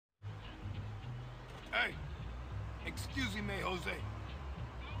Hey, excuse me, Jose.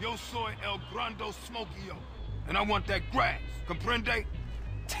 Yo soy el grando smokio, and I want that grass, comprende?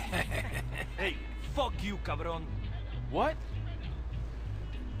 Hey, fuck you, cabron. What?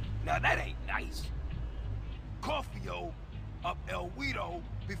 Now that ain't nice. Coffee-o up El Guido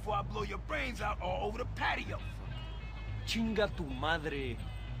before I blow your brains out all over the patio. Chinga tu madre,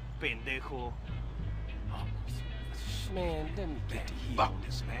 pendejo. Oh, man, let me get the heat Fuck on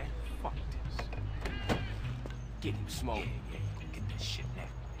this, man. Fuck this. Get him smoke. Yeah, get that shit now.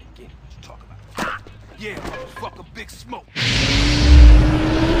 Get what you talking about. Yeah, motherfucker, big smoke.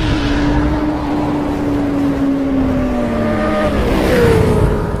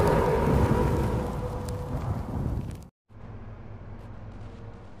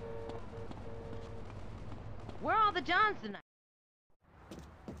 Where are all the Johns tonight?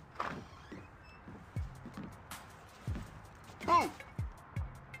 Who?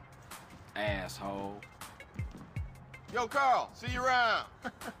 Asshole. Yo, Carl, see you around.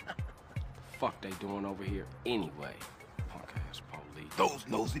 Fuck they doing over here anyway? Punk-ass police. Those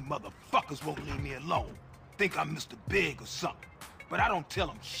nosy motherfuckers won't leave me alone. Think I'm Mr. Big or something. But I don't tell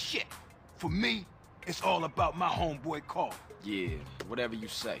them shit. For me, it's all about my homeboy Carl. Yeah, whatever you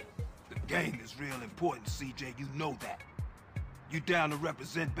say. The game is real important, CJ. You know that. You down to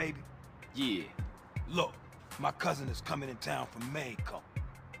represent, baby? Yeah. Look, my cousin is coming in town from Mexico.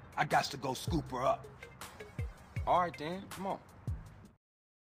 I got to go scoop her up. All right, then. Come on.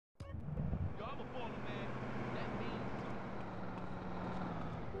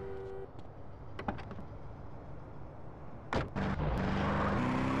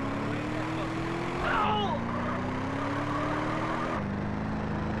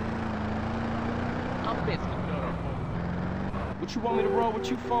 What you want me to roll with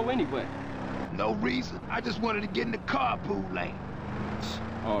you for anyway? No reason. I just wanted to get in the carpool lane.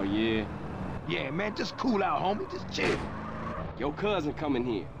 Oh, yeah? Yeah, man, just cool out, homie. Just chill. Your cousin coming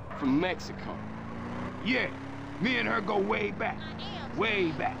here from Mexico. Yeah, me and her go way back.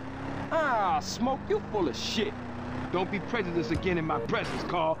 Way back. Ah, Smoke, you full of shit. Don't be prejudiced again in my presence,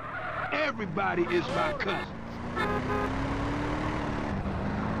 Carl. Everybody is my cousin.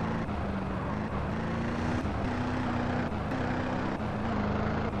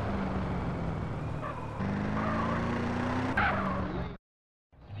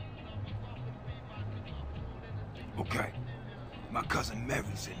 Okay, my cousin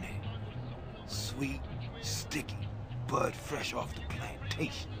Mary's in there. Sweet, sticky, bud fresh off the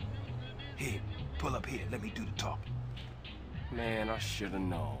plantation. Here, pull up here, let me do the talking. Man, I should have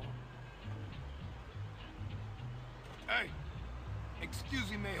known. Hey, excuse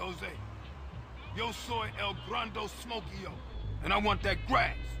me, Jose. Yo soy el grando smokio, and I want that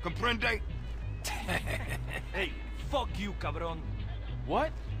grass, comprende? Hey, fuck you, cabron.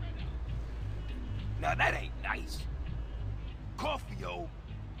 What? Now that ain't nice. Coffee-o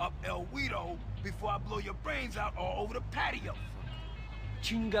up El Guido before I blow your brains out all over the patio.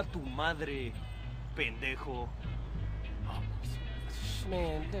 Chinga tu madre, pendejo. Oh,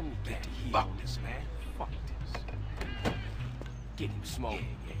 man, let me get the heat Fuck on this, man. Fuck this. Get him smoke.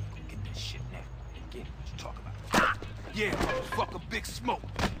 Yeah, get that shit now. Get what you talking about. Yeah, motherfucker, big smoke.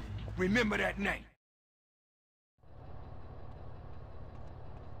 Remember that name.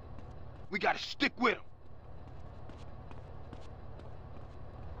 We gotta stick with him.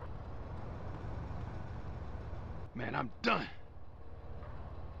 Man, I'm done.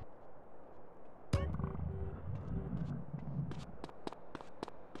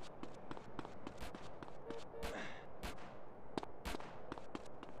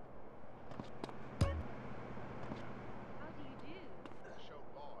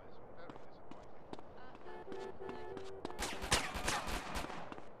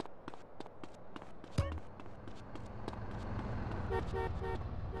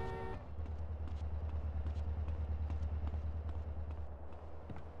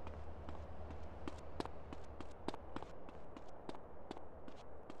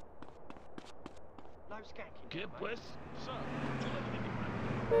 ¿Qué pues?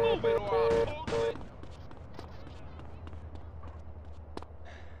 Move it or I'll total it.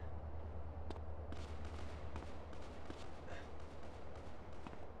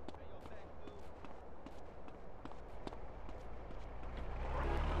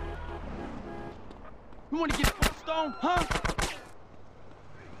 You wanna get fucked on, huh?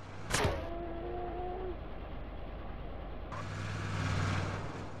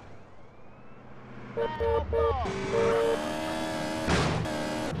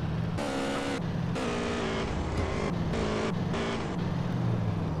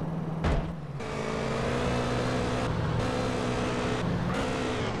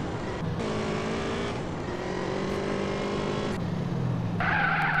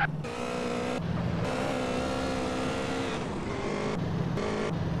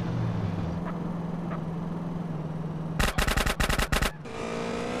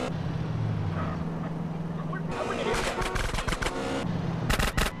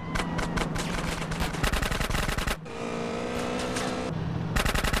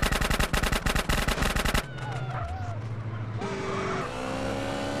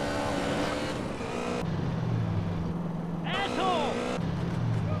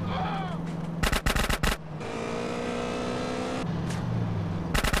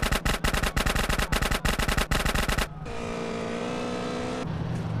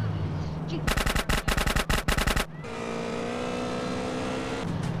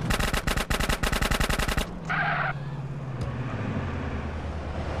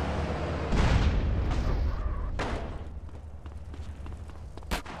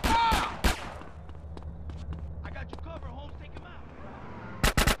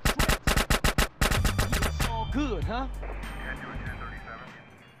 Good, huh?